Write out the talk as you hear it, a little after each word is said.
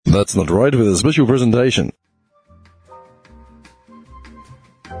That's Not Right with a special presentation.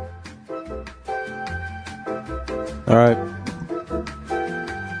 Alright.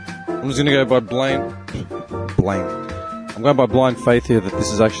 I'm just going to go by blind. I'm going by blind faith here that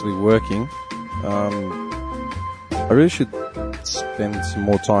this is actually working. I really should spend some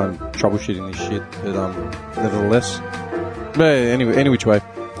more time troubleshooting this shit, but nevertheless. But anyway, any which way.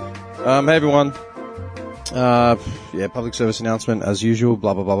 Hey everyone. Public service announcement as usual,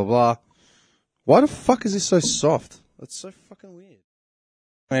 blah, blah, blah, blah, blah. Why the fuck is this so soft? That's so fucking weird.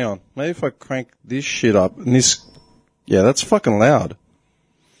 Hang on. Maybe if I crank this shit up and this... Yeah, that's fucking loud.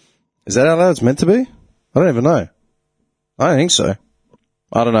 Is that how loud it's meant to be? I don't even know. I don't think so.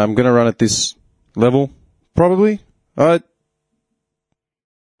 I don't know. I'm going to run at this level, probably. Yeah,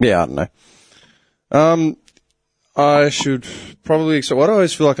 I don't know. I should probably... So why do I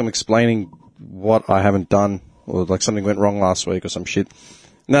always feel like I'm explaining what I haven't done, or like something went wrong last week or some shit?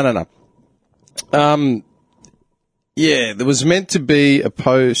 No. Yeah, there was meant to be a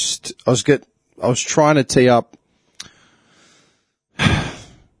post. I was trying to tee up.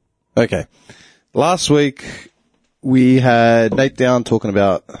 Okay. Last week we had Nate Down talking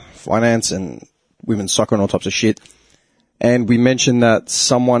about finance and women's soccer and all types of shit. And we mentioned that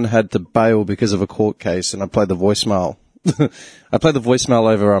someone had to bail because of a court case, and I played the voicemail. I played the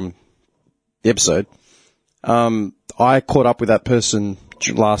voicemail over the episode. I caught up with that person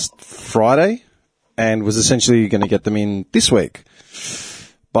last Friday and was essentially going to get them in this week.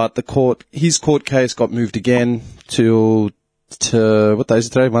 But his court case got moved again to what day is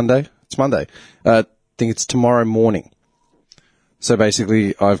it today? Monday? It's Monday. I think it's tomorrow morning. So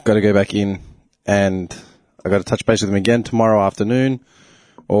basically I've got to go back in and I've got to touch base with him again tomorrow afternoon,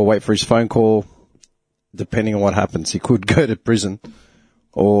 or wait for his phone call. Depending on what happens, he could go to prison,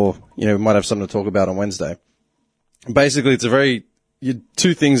 or, we might have something to talk about on Wednesday. Basically, it's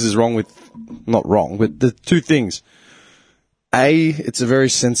two things is wrong with, not wrong, but the two things. A, it's a very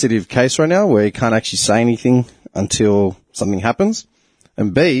sensitive case right now where he can't actually say anything until something happens.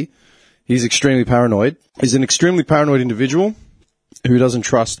 And B, he's extremely paranoid. He's an extremely paranoid individual who doesn't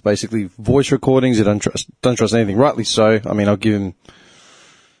trust basically voice recordings. He doesn't trust anything. Rightly so. I mean, I'll give him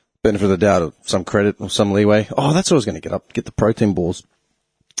benefit of the doubt of some credit or some leeway. Oh, that's what I was going to get the protein balls.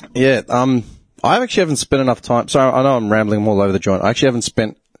 Yeah, I actually haven't spent enough time. So I know I'm rambling all over the joint. I actually haven't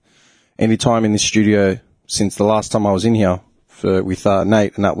spent any time in this studio since the last time I was in here with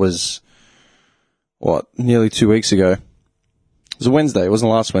Nate, and that was, nearly 2 weeks ago. It was a Wednesday. It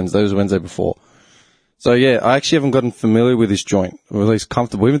wasn't last Wednesday. It was a Wednesday before. So yeah, I actually haven't gotten familiar with this joint, or at least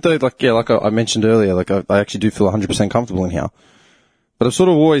comfortable. Even though, like I mentioned earlier, I actually do feel 100% comfortable in here. But I'm sort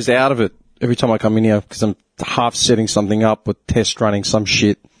of always out of it every time I come in here because I'm half setting something up or test running some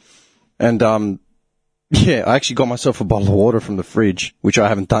shit. And, I actually got myself a bottle of water from the fridge, which I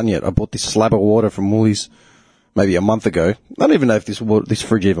haven't done yet. I bought this slab of water from Woolies maybe a month ago. I don't even know if this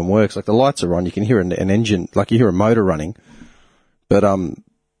fridge even works. Like, the lights are on. You can hear an engine, like you hear a motor running. But,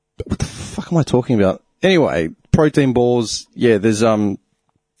 what the fuck am I talking about? Anyway, protein balls. Yeah, there's, a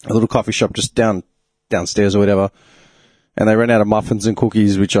little coffee shop just downstairs or whatever. And they ran out of muffins and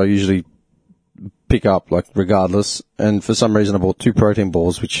cookies, which I usually pick up, like, regardless. And for some reason I bought 2 protein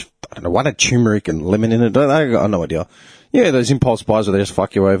balls, which, I don't know, one had turmeric and lemon in it. I got no idea. Yeah, those impulse buys where they just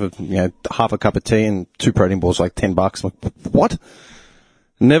fuck you over, half a cup of tea and 2 protein balls, like $10. I'm like, what?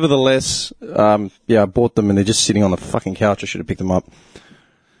 Nevertheless, I bought them and they're just sitting on the fucking couch. I should have picked them up.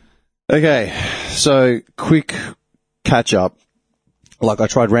 Okay, so quick catch up. Like I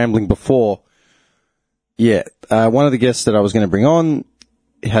tried rambling before. Yeah, one of the guests that I was going to bring on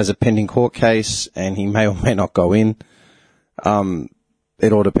has a pending court case and he may or may not go in.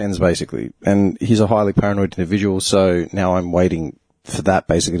 It all depends basically. And he's a highly paranoid individual, so now I'm waiting for that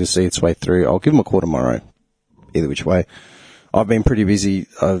basically to see its way through. I'll give him a call tomorrow, either which way. I've been pretty busy.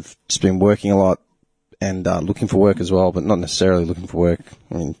 I've just been working a lot and looking for work as well, but not necessarily looking for work.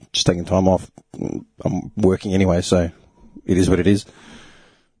 I mean, just taking time off. I'm working anyway, so it is what it is.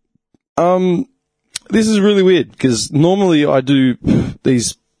 This is really weird because normally I do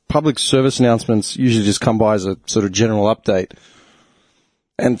these public service announcements usually just come by as a sort of general update.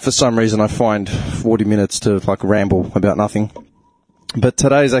 And for some reason I find 40 minutes to like ramble about nothing. But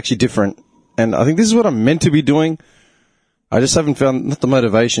today is actually different. And I think this is what I'm meant to be doing. I just haven't found, not the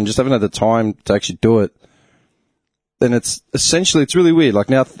motivation, just haven't had the time to actually do it. And it's really weird. Like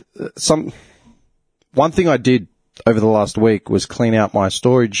now, one thing I did over the last week was clean out my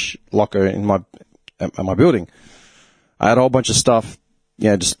storage locker in my building. I had a whole bunch of stuff,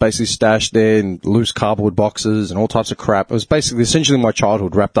 just basically stashed there in loose cardboard boxes and all types of crap. It was basically essentially my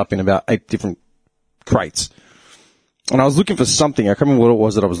childhood wrapped up in about 8 different crates. And I was looking for something. I can't remember what it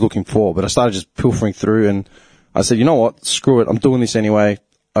was that I was looking for, but I started just pilfering through, and I said, you know what? Screw it. I'm doing this anyway.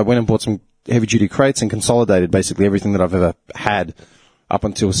 I went and bought some heavy-duty crates and consolidated basically everything that I've ever had up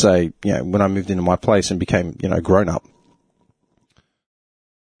until, say, when I moved into my place and became, grown up.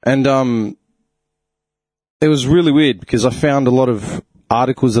 And it was really weird because I found a lot of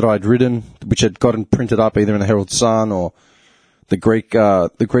articles that I'd written, which had gotten printed up either in the Herald Sun or the Greek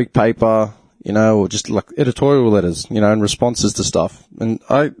paper, or just like editorial letters, and responses to stuff. And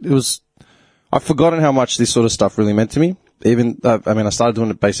I've forgotten how much this sort of stuff really meant to me. I started doing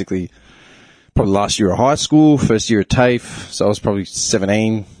it basically probably last year of high school, first year at TAFE, so I was probably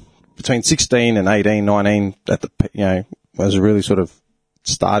 17, between 16 and 18, 19 I was really sort of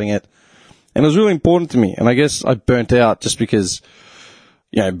starting it. And it was really important to me. And I guess I burnt out just because,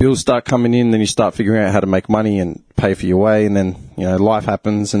 bills start coming in, then you start figuring out how to make money and pay for your way, and then, life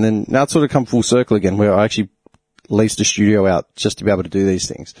happens. And then now it's sort of come full circle again, where I actually leased a studio out just to be able to do these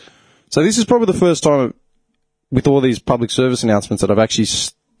things. So this is probably the first time with all these public service announcements that I've actually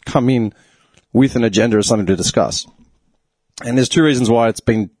come in with an agenda or something to discuss. And there's two reasons why it's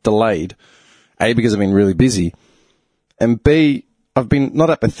been delayed. A, because I've been really busy. And B, I've been not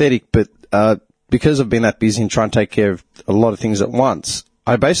apathetic, but because I've been that busy and trying to take care of a lot of things at once,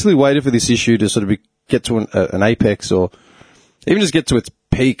 I basically waited for this issue to sort of get to an apex or even just get to its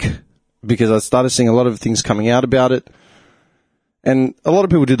peak, because I started seeing a lot of things coming out about it. And a lot of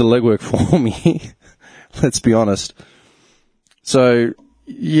people did the legwork for me, let's be honest. So,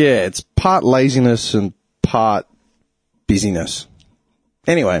 yeah, it's part laziness and part busyness.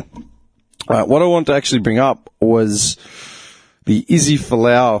 Anyway, what I wanted to actually bring up was the Izzy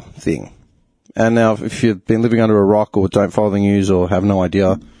Folau thing. And now, if you've been living under a rock or don't follow the news or have no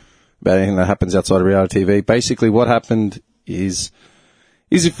idea about anything that happens outside of reality TV, basically what happened is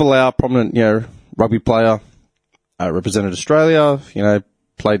Izzy Folau, prominent, rugby player, represented Australia,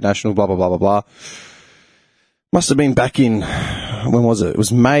 played national, blah, blah, blah, blah, blah. Must have been back in, when was it? It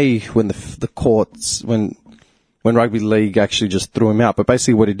was May when the courts, when Rugby League actually just threw him out. But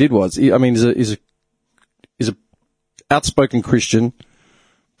basically what he did was, he's a outspoken Christian,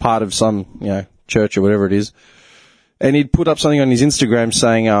 part of some, church or whatever it is. And he'd put up something on his Instagram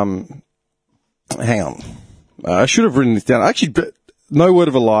saying, hang on. I should have written this down. Actually, no word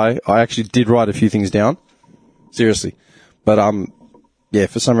of a lie. I actually did write a few things down. Seriously. But,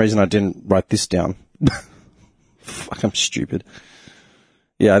 for some reason I didn't write this down. Fuck, I'm stupid.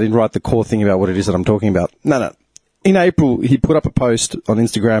 Yeah, I didn't write the core thing about what it is that I'm talking about. No. In April, he put up a post on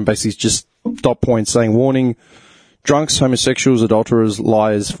Instagram, basically just dot points saying, warning, drunks, homosexuals, adulterers,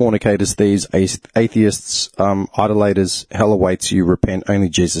 liars, fornicators, thieves, atheists, idolaters, hell awaits you, repent, only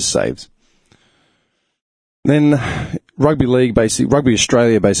Jesus saves. Then Rugby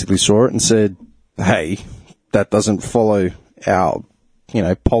Australia basically saw it and said, hey, that doesn't follow our,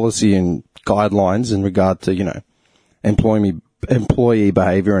 policy and guidelines in regard to, employee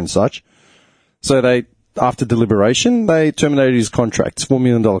behaviour and such. So they, after deliberation, they terminated his contract, $4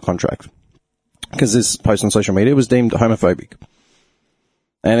 million contract. Because this post on social media was deemed homophobic.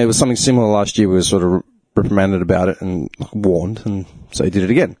 And it was something similar last year. We were sort of reprimanded about it and warned, and so he did it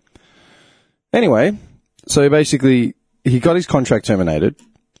again. Anyway, so basically he got his contract terminated,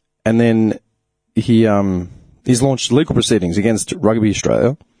 and then he's launched legal proceedings against Rugby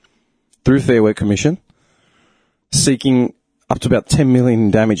Australia through Fair Work Commission, seeking up to about 10 million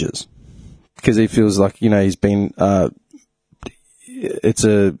in damages, because he feels like, he's been, they're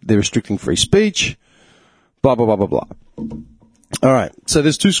restricting free speech, blah, blah, blah, blah, blah. All right. So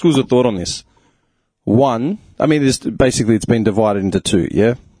there's two schools of thought on this. One, basically it's been divided into two,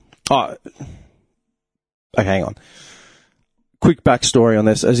 yeah? Oh, okay, hang on. Quick backstory on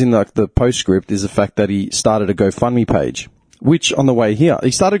this, as in the postscript, is the fact that he started a GoFundMe page, which on the way here,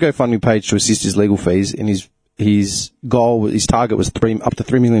 he started a GoFundMe page to assist his legal fees, and his target was up to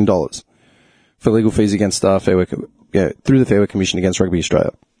 $3 million for legal fees against Fair Work, through the Fair Work Commission against Rugby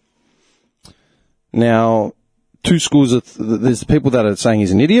Australia. Now, two schools there's people that are saying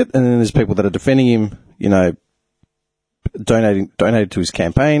he's an idiot, and then there's people that are defending him, donated to his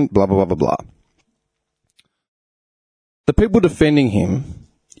campaign, blah, blah, blah, blah, blah. The people defending him,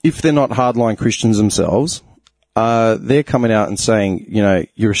 if they're not hardline Christians themselves, they're coming out and saying,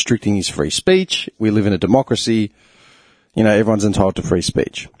 you're restricting his free speech. We live in a democracy. Everyone's entitled to free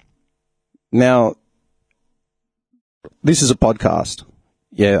speech. Now, this is a podcast.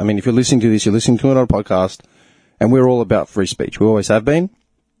 Yeah, if you're listening to this, you're listening to it on a podcast, and we're all about free speech. We always have been.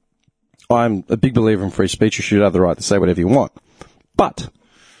 I'm a big believer in free speech. You should have the right to say whatever you want. But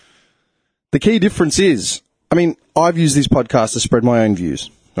the key difference is, I've used this podcast to spread my own views.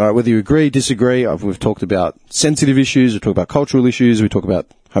 All right, whether you agree, disagree, we've talked about sensitive issues, we've talked about cultural issues, we talk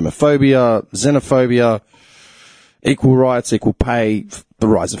about homophobia, xenophobia, equal rights, equal pay, the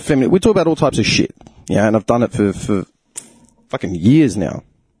rise of feminism. We talk about all types of shit. Yeah, and I've done it for fucking years now.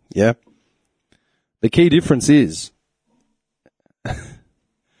 Yeah. The key difference is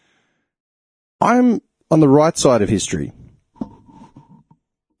I'm on the right side of history.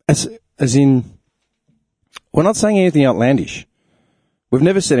 As in, we're not saying anything outlandish. We've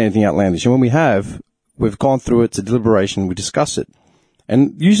never said anything outlandish. And when we have, we've gone through it to deliberation, we discuss it.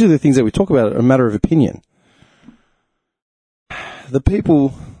 And usually the things that we talk about are a matter of opinion. The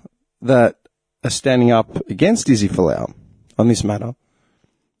people that are standing up against Izzy Folau on this matter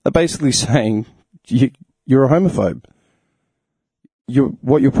are basically saying you're a homophobe.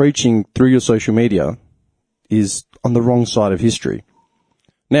 What you're preaching through your social media is on the wrong side of history.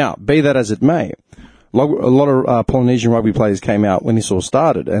 Now, be that as it may, a lot of Polynesian rugby players came out when this all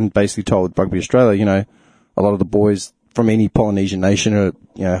started and basically told Rugby Australia, a lot of the boys from any Polynesian nation are,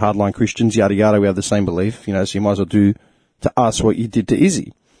 hardline Christians, yada yada, we have the same belief, so you might as well do to us what you did to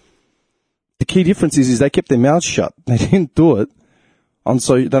Izzy. The key difference is they kept their mouths shut. They didn't do it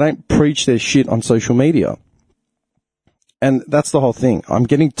they don't preach their shit on social media. And that's the whole thing. I'm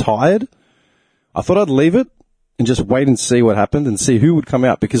getting tired. I thought I'd leave it and just wait and see what happened and see who would come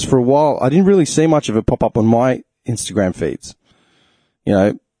out, because for a while I didn't really see much of it pop up on my Instagram feeds.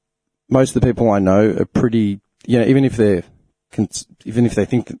 Most of the people I know are pretty, even if they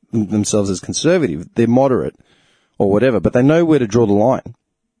think themselves as conservative, they're moderate or whatever, but they know where to draw the line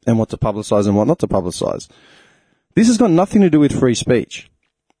and what to publicize and what not to publicize. This has got nothing to do with free speech.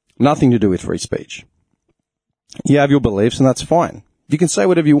 Nothing to do with free speech. You have your beliefs and that's fine. You can say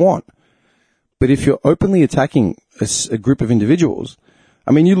whatever you want. But if you're openly attacking a group of individuals,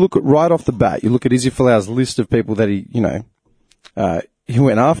 you look at right off the bat, you look at Izzy Folau's list of people that he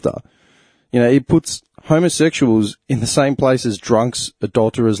went after. He puts homosexuals in the same place as drunks,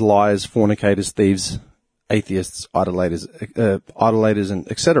 adulterers, liars, fornicators, thieves, atheists, idolaters, and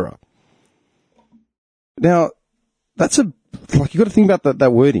etc. Now, you got to think about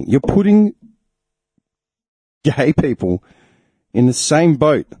that wording. You're putting gay people in the same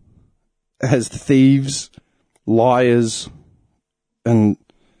boat as thieves, liars, and,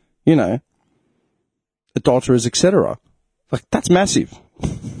 adulterers, etc. That's massive.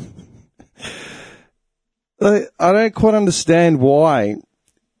 I don't quite understand why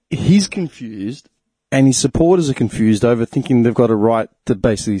he's confused and his supporters are confused over thinking they've got a right to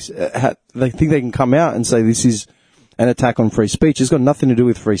basically, they think they can come out and say this is an attack on free speech. It's got nothing to do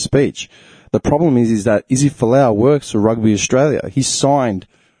with free speech. The problem is that Izzy Folau works for Rugby Australia. He signed,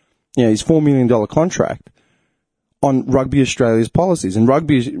 his $4 million contract on Rugby Australia's policies. And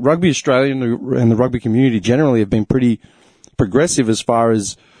Rugby Australia and the rugby community generally have been pretty progressive as far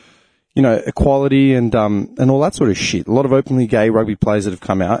as, equality and all that sort of shit. A lot of openly gay rugby players that have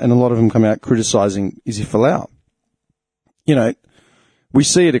come out, and a lot of them come out criticising Izzy Folau. We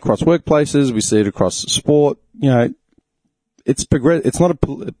see it across workplaces, we see it across sport. It's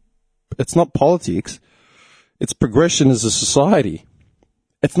not politics. It's progression as a society.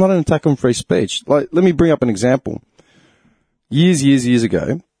 It's not an attack on free speech. Let me bring up an example. Years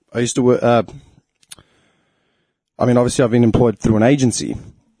ago, I used to work, obviously I've been employed through an agency.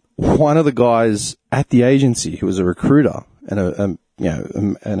 One of the guys at the agency, who was a recruiter and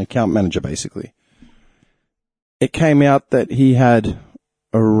an account manager basically, it came out that he had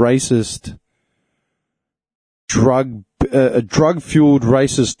a racist drug-fueled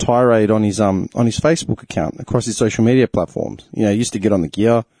racist tirade on his Facebook account across his social media platforms. He used to get on the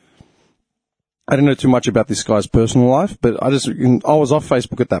gear. I didn't know too much about this guy's personal life, but I was off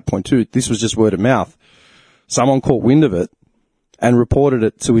Facebook at that point too. This was just word of mouth. Someone caught wind of it and reported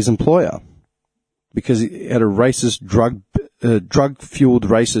it to his employer because he had a racist drug-fueled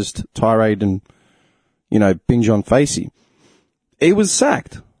racist tirade and, binge on Facey. He was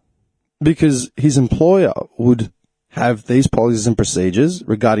sacked because his employer would have these policies and procedures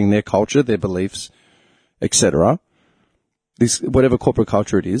regarding their culture, their beliefs, etc. This, whatever corporate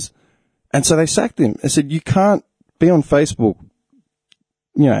culture it is. And so they sacked him and said, you can't be on Facebook,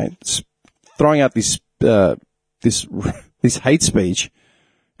 throwing out this hate speech,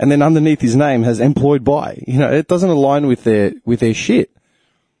 and then underneath his name has employed by. It doesn't align with their shit.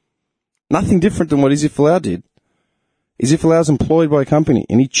 Nothing different than what Izzy Folau did. Izzy Folau's employed by a company,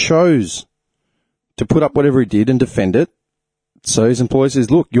 and he chose to put up whatever he did and defend it. So his employer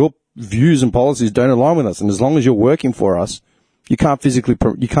says, look, your views and policies don't align with us, and as long as you're working for us, you can't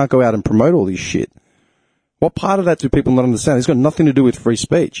go out and promote all this shit. What part of that do people not understand? It's got nothing to do with free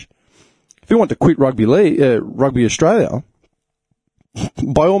speech. If you want to quit Rugby Australia,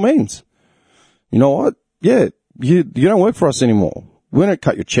 by all means. You know what? Yeah, you don't work for us anymore. We don't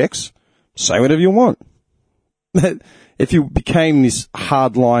cut your checks. Say whatever you want. If you became this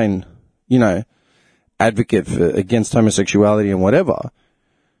hardline, advocate against homosexuality and whatever,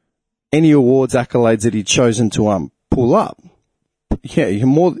 any awards, accolades that he'd chosen to pull up,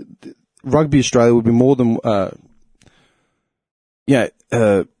 Rugby Australia would be more than what's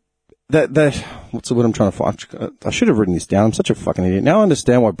the word I'm trying to find? I should have written this down. I'm such a fucking idiot. Now I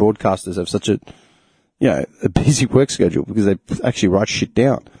understand why broadcasters have such a busy work schedule, because they actually write shit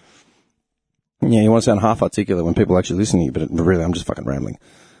down. Yeah, you want to sound half articulate when people actually listen to you, but really I'm just fucking rambling.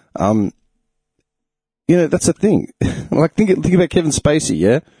 That's the thing. Like, think about Kevin Spacey,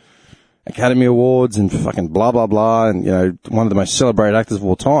 yeah? Academy Awards and fucking blah, blah, blah, and, one of the most celebrated actors of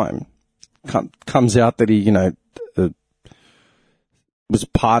all time. Comes out that he, was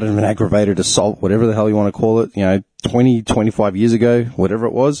part of an aggravated assault, whatever the hell you want to call it, 20, 25 years ago, whatever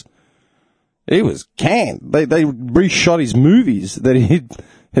it was. He was canned. They reshot his movies that he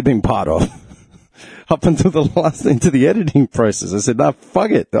had been part of up until into the editing process. I said, no,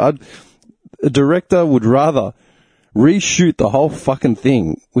 fuck it. A director would rather reshoot the whole fucking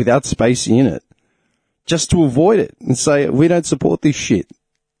thing without Spacey in it just to avoid it and say, we don't support this shit.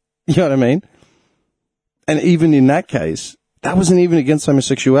 You know what I mean? And even in that case, that wasn't even against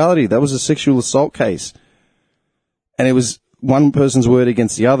homosexuality. That was a sexual assault case. And it was one person's word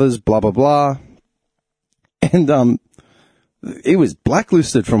against the others, blah, blah, blah. And, it was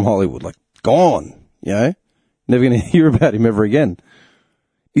blacklisted from Hollywood, like gone, never going to hear about him ever again.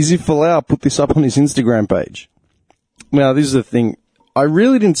 Izzy Folau put this up on his Instagram page. Now, this is the thing. I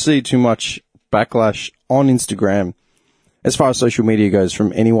really didn't see too much backlash on Instagram as far as social media goes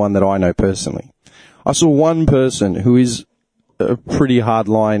from anyone that I know personally. I saw one person who is a pretty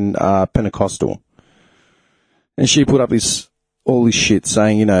hardline Pentecostal, and she put up all this shit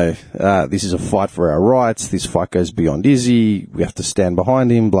saying, this is a fight for our rights. This fight goes beyond Izzy. We have to stand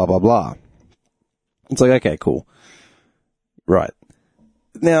behind him, blah, blah, blah. It's like, okay, cool. Right.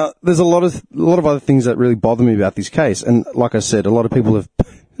 Now, there's a lot of other things that really bother me about this case. And like I said, a lot of people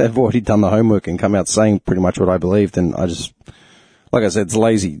have already done the homework and come out saying pretty much what I believed. And I just, like I said, it's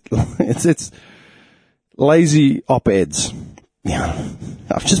lazy. It's lazy op-eds.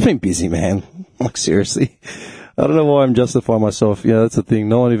 I've just been busy, man. Like, seriously. I don't know why I'm justifying myself. Yeah, that's the thing.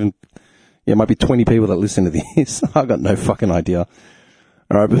 No one even, it might be 20 people that listen to this. I got no fucking idea.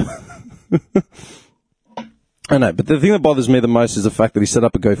 All right. But I know, but the thing that bothers me the most is the fact that he set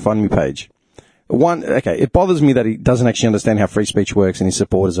up a GoFundMe page. It bothers me that he doesn't actually understand how free speech works, and his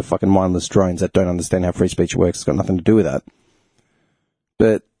supporters are fucking mindless drones that don't understand how free speech works. It's got nothing to do with that.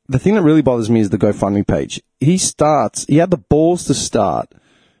 But the thing that really bothers me is the GoFundMe page. He had the balls to start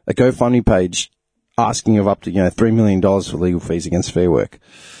a GoFundMe page asking of up to, $3 million for legal fees against Fair Work.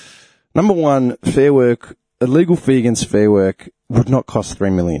 Number one, a legal fee against Fair Work would not cost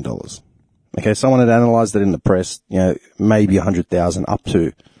 $3 million. Okay, someone had analysed it in the press, maybe 100,000 up to,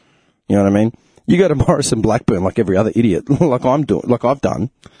 you know what I mean? You go to Morrison Blackburn like every other idiot, like I've done,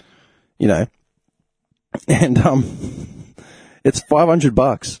 and, it's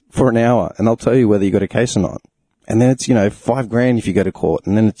 $500 for an hour, and they'll tell you whether you got a case or not. And then it's, $5,000 if you go to court,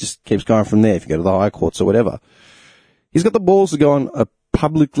 and then it just keeps going from there if you go to the high courts or whatever. He's got the balls to go on a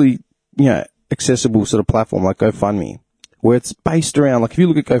publicly, accessible sort of platform like GoFundMe, where it's based around, like if you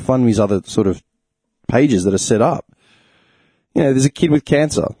look at GoFundMe's other sort of pages that are set up, there's a kid with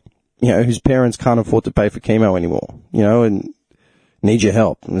cancer, whose parents can't afford to pay for chemo anymore, and need your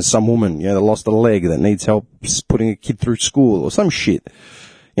help. And there's some woman, that lost a leg that needs help putting a kid through school or some shit.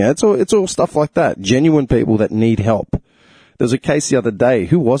 It's all stuff like that. Genuine people that need help. There was a case the other day.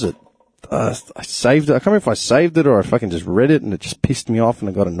 Who was it? I saved it. I can't remember if I saved it or I fucking just read it and it just pissed me off and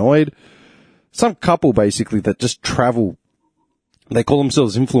I got annoyed. Some couple basically that just travel. They call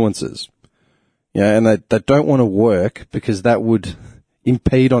themselves influencers. And they don't want to work because that would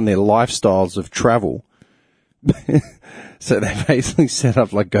impede on their lifestyles of travel. So they basically set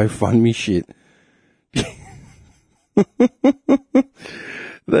up like GoFundMe shit.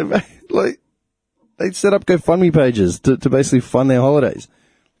 They set up GoFundMe pages to basically fund their holidays.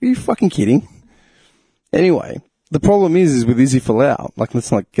 Are you fucking kidding? Anyway, the problem is with Izzy Folau,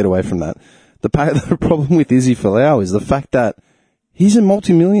 let's not get away from that. The problem with Izzy Folau is the fact that he's a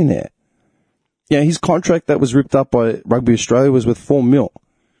multimillionaire. His contract that was ripped up by Rugby Australia was worth $4 million.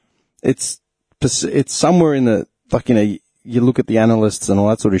 It's somewhere in the, you look at the analysts and all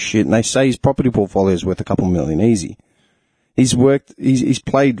that sort of shit, and they say his property portfolio is worth a couple million easy. He's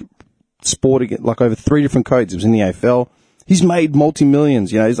played sport over 3 different codes. He was in the AFL. He's made multi-millions,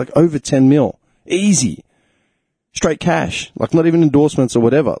 he's over 10 mil. Easy. Straight cash. Like, not even endorsements or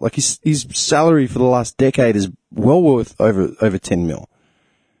whatever. Like, his salary for the last decade is well worth over 10 mil.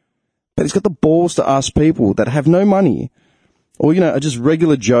 But he's got the balls to ask people that have no money, or, are just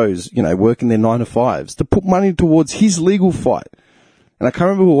regular Joes, working their 9 to 5s, to put money towards his legal fight. And I can't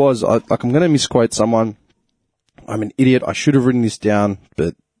remember who it was. I'm going to misquote someone. I'm an idiot. I should have written this down,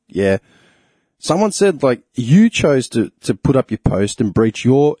 but yeah. Someone said, like, you chose to put up your post and breach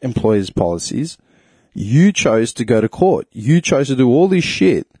your employer's policies. You chose to go to court. You chose to do all this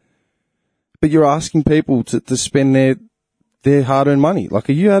shit. But you're asking people to spend their hard-earned money. Like,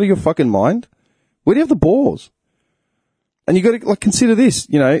 are you out of your fucking mind? Where do you have the balls? And you got to, like, consider this,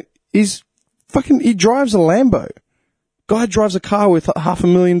 he drives a Lambo. Guy drives a car worth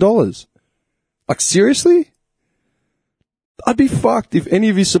 $500,000. Like, seriously? I'd be fucked if any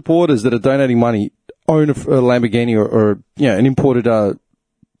of his supporters that are donating money own a Lamborghini or an imported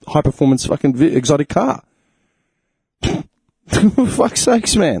high performance fucking exotic car. For fuck's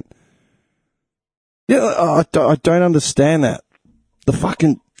sakes, man. Yeah, I don't understand that. The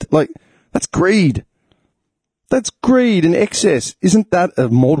fucking, like, that's greed. That's greed and excess. Isn't that a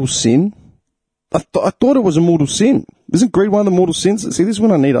mortal sin? I thought it was a mortal sin. Isn't greed one of the mortal sins? See, this is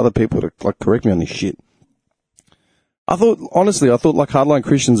when I need other people to, like, correct me on this shit. I thought like hardline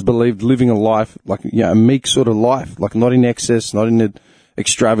Christians believed living a life, like, a meek sort of life, like not in excess, not in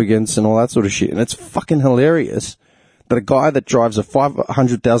extravagance and all that sort of shit. And it's fucking hilarious that a guy that drives a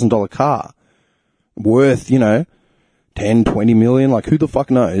 $500,000 car worth, 10, 20 million, like who the fuck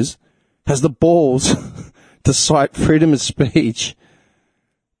knows, has the balls to cite freedom of speech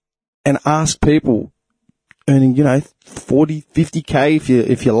and ask people earning, 40, 50K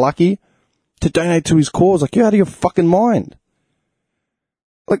if you're lucky, to donate to his cause. Like, you're out of your fucking mind.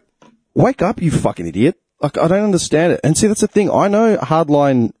 Like, wake up, you fucking idiot. Like, I don't understand it. And see, that's the thing. I know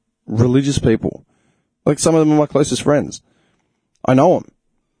hardline religious people. Like, some of them are my closest friends. I know them.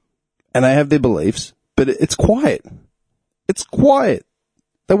 And they have their beliefs, but it's quiet. It's quiet.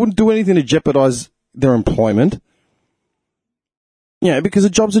 They wouldn't do anything to jeopardize their employment. Because a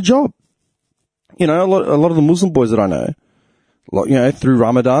job's a job. A lot of the Muslim boys that I know, like, through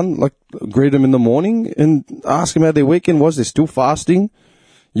Ramadan, like, greet them in the morning and ask them how their weekend was. They're still fasting.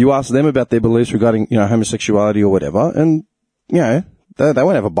 You ask them about their beliefs regarding, homosexuality or whatever, and, they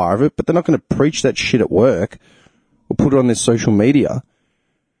won't have a bar of it, but they're not going to preach that shit at work or put it on their social media.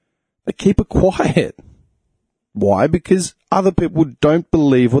 They keep it quiet. Why? Because other people don't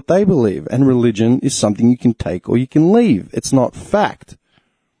believe what they believe, and religion is something you can take or you can leave. It's not fact.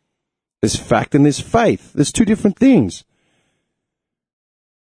 There's fact and there's faith. There's two different things.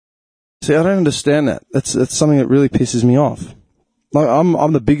 See, I don't understand that. That's something that really pisses me off. Like,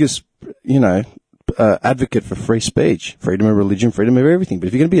 I'm the biggest, advocate for free speech, freedom of religion, freedom of everything. But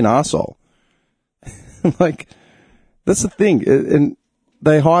if you're going to be an arsehole, like, that's the thing. And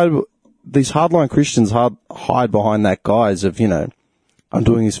these hardline Christians hide behind that guise of, I'm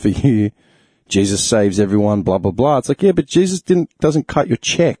doing this for you. Jesus saves everyone, blah, blah, blah. It's like, yeah, but Jesus doesn't cut your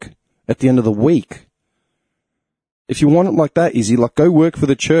check at the end of the week. If you want it like that, Izzy, like, go work for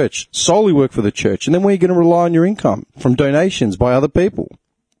the church, solely work for the church, and then where are you going to rely on your income? From donations by other people.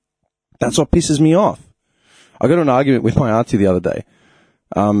 That's what pisses me off. I got in an argument with my auntie the other day.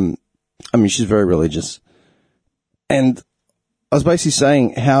 She's very religious. And I was basically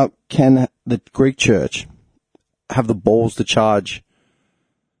saying, how can the Greek church have the balls to charge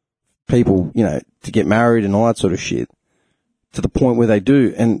people, to get married and all that sort of shit, to the point where they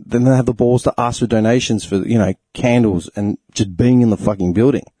do, and then they have the balls to ask for donations for, candles and just being in the fucking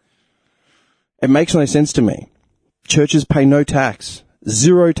building. It makes no sense to me. Churches pay no tax.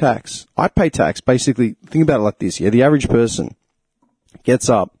 Zero tax. I pay tax, basically. Think about it like this, yeah? The average person gets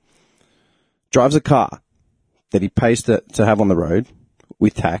up, drives a car that he pays to have on the road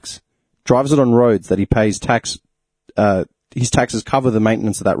with tax, drives it on roads that he pays tax, his taxes cover the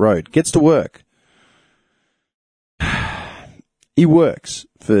maintenance of that road, gets to work. He works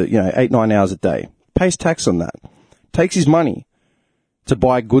for, 8-9 hours a day, pays tax on that, takes his money to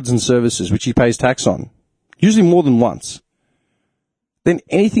buy goods and services, which he pays tax on, usually more than once. Then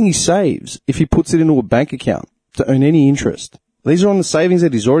anything he saves, if he puts it into a bank account to earn any interest, these are on the savings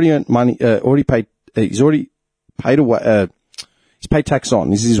that he's already earned money, he's paid tax on.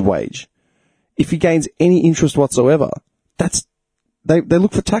 This is his wage. If he gains any interest whatsoever, they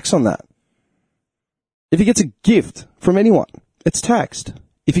look for tax on that. If he gets a gift from anyone, it's taxed.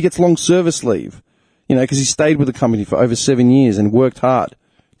 If he gets long service leave, because he stayed with the company for over 7 years and worked hard,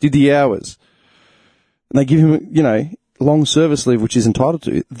 did the hours, and they give him, long service leave, which he's entitled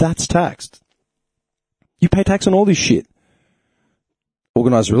to, that's taxed. You pay tax on all this shit.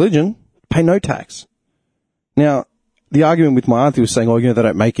 Organized religion, pay no tax. Now, the argument with my auntie was saying, they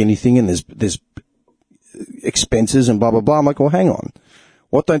don't make anything and there's expenses and blah, blah, blah. I'm like, well, hang on.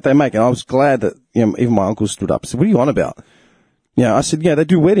 What don't they make? And I was glad that, even my uncle stood up and said, what are you on about? I said, they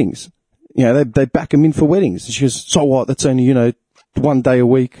do weddings. They back them in for weddings. And she goes, so what? That's only, 1 day a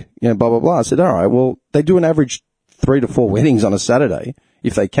week, blah, blah, blah. I said, all right, well, they do an average 3 to 4 weddings on a Saturday,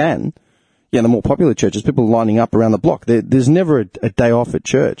 if they can. The more popular churches, people lining up around the block. There's never a day off at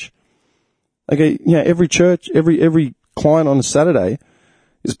church. Okay, every church, every client on a Saturday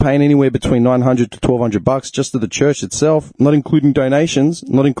is paying anywhere between $900 to $1,200 just to the church itself, not including donations,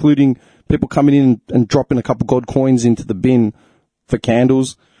 not including people coming in and dropping a couple gold coins into the bin for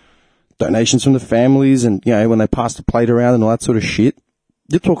candles, donations from the families, and, when they pass the plate around and all that sort of shit.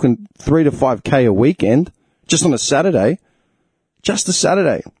 You're talking 3 to 5K a weekend just on a Saturday. Just a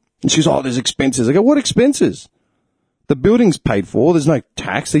Saturday. And she goes, there's expenses. I go, what expenses? The building's paid for. There's no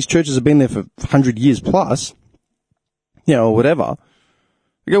tax. These churches have been there for 100 years plus, or whatever.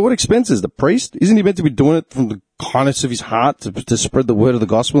 I go, what expenses? The priest? Isn't he meant to be doing it from the kindness of his heart to spread the word of the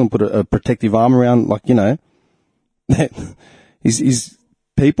gospel and put a protective arm around, his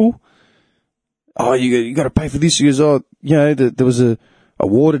people? You got to pay for this. He goes, there was a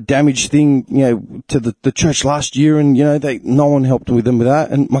water damage thing, to the church last year, and, no one helped with them with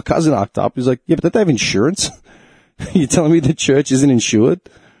that. And my cousin arced up. He's like, yeah, but don't they have insurance? You're telling me the church isn't insured?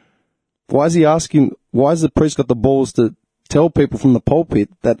 Why is the priest got the balls to tell people from the pulpit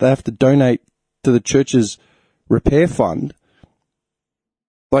that they have to donate to the church's repair fund?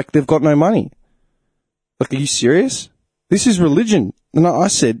 Like they've got no money. Like, are you serious? This is religion. And I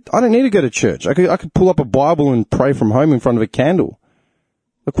said, I don't need to go to church. I could pull up a Bible and pray from home in front of a candle.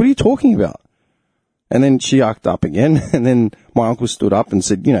 Like, what are you talking about? And then she arced up again, and then my uncle stood up and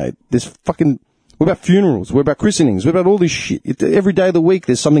said, what about funerals? What about christenings? What about all this shit? Every day of the week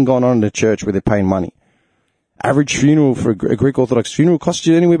there's something going on in the church where they're paying money. Average funeral for a Greek Orthodox funeral costs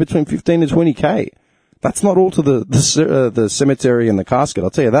you anywhere between 15 to 20K. That's not all to the cemetery and the casket, I'll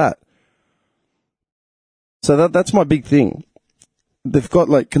tell you that. So that's my big thing. They've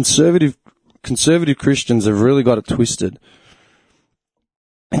got conservative Christians have really got it twisted.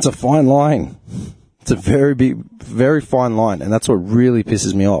 It's a fine line. It's a very big, very fine line, and that's what really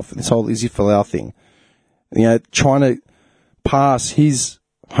pisses me off. This whole Izzy Folau thing. Trying to pass his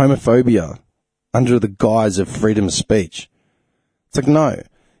homophobia under the guise of freedom of speech. It's like, no.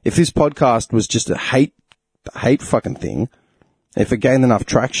 If this podcast was just a hate fucking thing, if it gained enough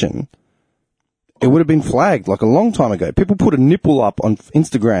traction, it would have been flagged a long time ago. People put a nipple up on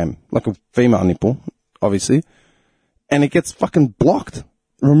Instagram, like a female nipple, obviously, and it gets fucking blocked,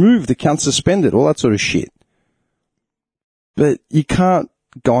 removed, account suspended, all that sort of shit. But you can't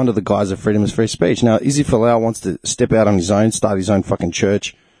go under the guise of freedom of free speech. Now, Izzy Folau wants to step out on his own, start his own fucking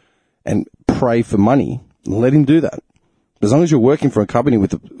church, and pray for money. Let him do that. As long as you're working for a company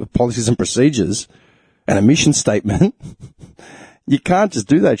with policies and procedures and a mission statement, you can't just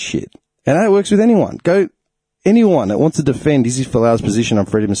do that shit. And that works with anyone. Anyone that wants to defend Izzy Folau's position on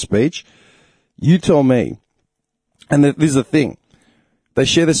freedom of speech, you tell me. And this is the thing. They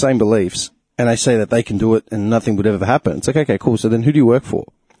share the same beliefs, and they say that they can do it and nothing would ever happen. It's like, okay, cool. So then who do you work for?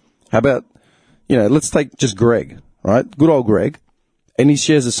 How about, let's take just Greg, right? Good old Greg. And he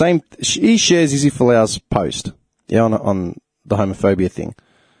shares he shares Izzy Folau's post, on the homophobia thing.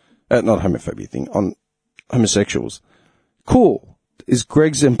 Not homophobia thing, on homosexuals. Cool. Is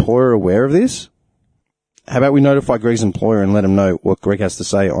Greg's employer aware of this? How about we notify Greg's employer and let him know what Greg has to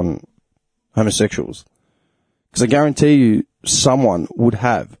say on homosexuals? Because I guarantee you someone would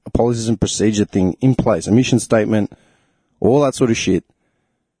have a policies and procedure thing in place, a mission statement, all that sort of shit,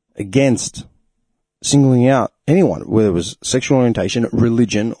 against singling out anyone, whether it was sexual orientation,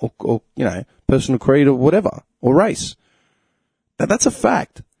 religion, or personal creed or whatever, or race. That's a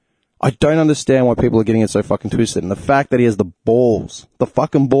fact. I don't understand why people are getting it so fucking twisted. And the fact that he has the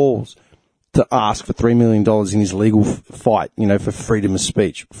fucking balls, to ask for $3 million in his legal fight, for freedom of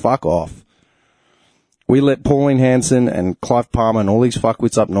speech. Fuck off. We let Pauline Hanson and Clive Palmer and all these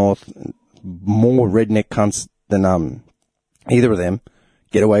fuckwits up north, more redneck cunts than either of them,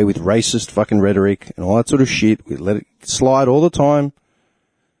 get away with racist fucking rhetoric and all that sort of shit. We let it slide all the time.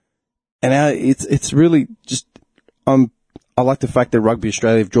 And now it's really just, I like the fact that Rugby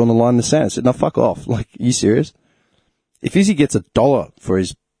Australia have drawn the line in the sand. I said, no, fuck off. Are you serious? If Izzy gets $1 for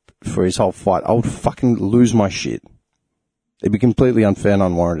his whole fight, I would fucking lose my shit. It'd be completely unfair and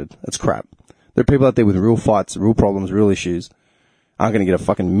unwarranted. That's crap. There are people out there with real fights, real problems, real issues, aren't going to get a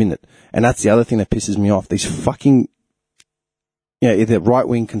fucking minute. And that's the other thing that pisses me off. These fucking, either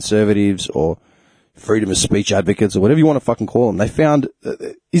right-wing conservatives or, freedom of speech advocates or whatever you want to fucking call them. They found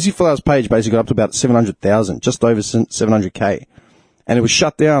Izzy Folau's page basically got up to about 700,000, just over 700K. And it was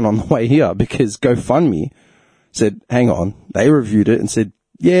shut down on the way here because GoFundMe said, hang on. They reviewed it and said,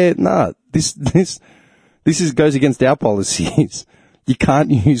 yeah, nah, this goes against our policies. You can't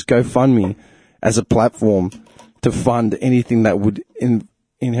use GoFundMe as a platform to fund anything that would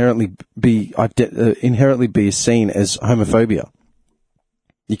inherently be seen as homophobia.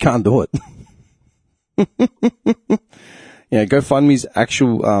 You can't do it. GoFundMe's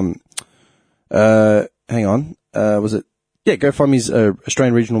actual, GoFundMe's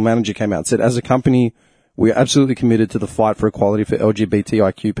Australian regional manager came out and said, as a company, we are absolutely committed to the fight for equality for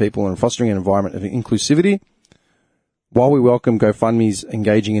LGBTIQ people and fostering an environment of inclusivity. While we welcome GoFundMe's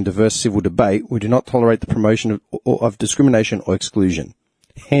engaging in diverse civil debate, we do not tolerate the promotion of discrimination or exclusion.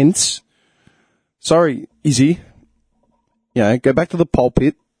 Hence, sorry, Izzy, go back to the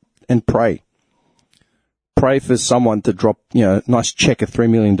pulpit and pray. Pray for someone to drop, a nice check of $3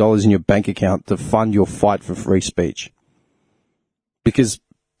 million in your bank account to fund your fight for free speech. Because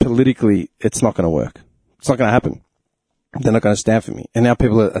politically, it's not going to work. It's not going to happen. They're not going to stand for me. And now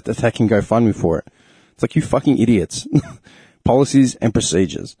people are attacking GoFundMe for it. It's like, you fucking idiots. Policies and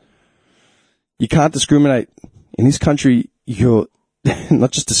procedures. You can't discriminate. In this country, you're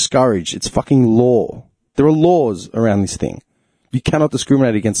not just discouraged, it's fucking law. There are laws around this thing. You cannot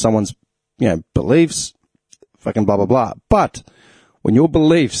discriminate against someone's, beliefs, fucking blah, blah, blah. But when your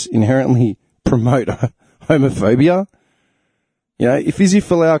beliefs inherently promote homophobia, if Izzy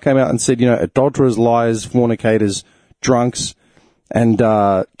Folau came out and said, adulterers, liars, fornicators, drunks, and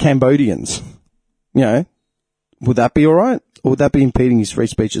Cambodians, would that be all right? Or would that be impeding his free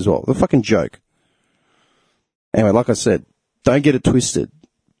speech as well? The fucking joke. Anyway, like I said, don't get it twisted.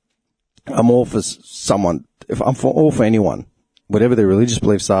 I'm all for someone. All for anyone, whatever their religious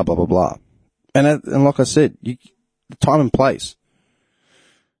beliefs are, blah blah blah. And like I said, the time and place.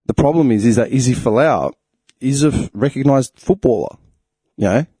 The problem is that Izzy Folau is a recognised footballer.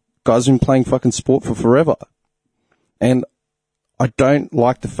 Guys been playing fucking sport for forever. And I don't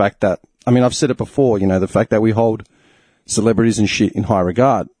like the fact that, I've said it before, the fact that we hold celebrities and shit in high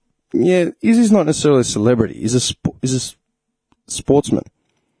regard. Yeah, Izzy's not necessarily a celebrity. He's a sportsman.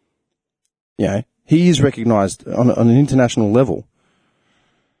 He is recognised on an international level.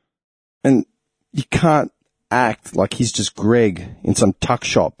 And you can't act like he's just Greg in some tuck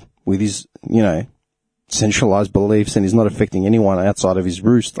shop with his, centralised beliefs and he's not affecting anyone outside of his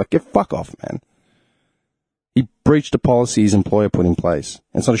roost. Like, get fuck off, man. He breached a policy his employer put in place.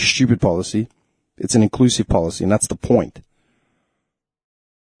 And it's not a stupid policy. It's an inclusive policy, and that's the point.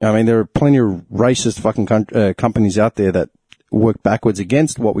 There are plenty of racist fucking companies out there that work backwards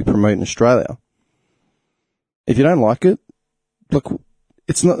against what we promote in Australia. If you don't like it, look,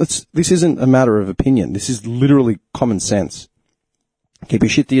 this isn't a matter of opinion. This is literally common sense. Keep your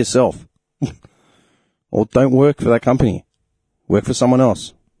shit to yourself. Or don't work for that company. Work for someone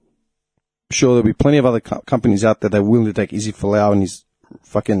else. I'm sure there'll be plenty of other companies out there that are willing to take Izzy Folau and his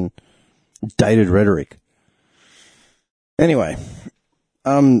fucking dated rhetoric. Anyway,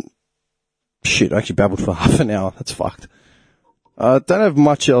 shit, I actually babbled for half an hour. That's fucked. Don't have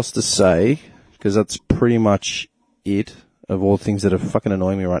much else to say, because that's pretty much it of all things that are fucking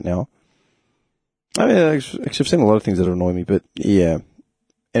annoying me right now. Actually, I've seen a lot of things that annoy me, but yeah.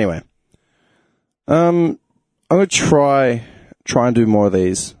 Anyway. I'm going to try and do more of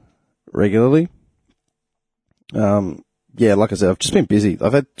these regularly. Like I said, I've just been busy.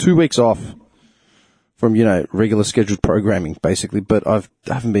 I've had 2 weeks off from, regular scheduled programming, basically, but I've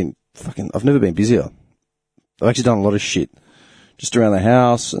never been busier. I've actually done a lot of shit just around the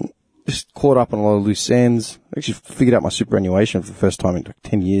house and just caught up on a lot of loose ends. I actually figured out my superannuation for the first time in like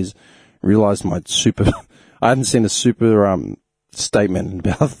 10 years. Realized I hadn't seen a super, statement in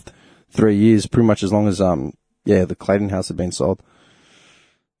about 3 years, pretty much as long as, the Clayton house had been sold.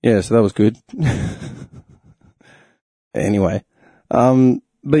 Yeah, so that was good. Anyway,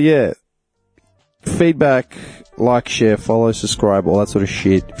 but yeah, feedback, like, share, follow, subscribe, all that sort of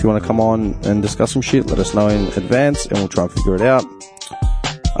shit. If you want to come on and discuss some shit, let us know in advance and we'll try and figure it out.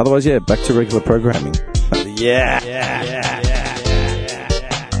 Otherwise, back to regular programming. Yeah.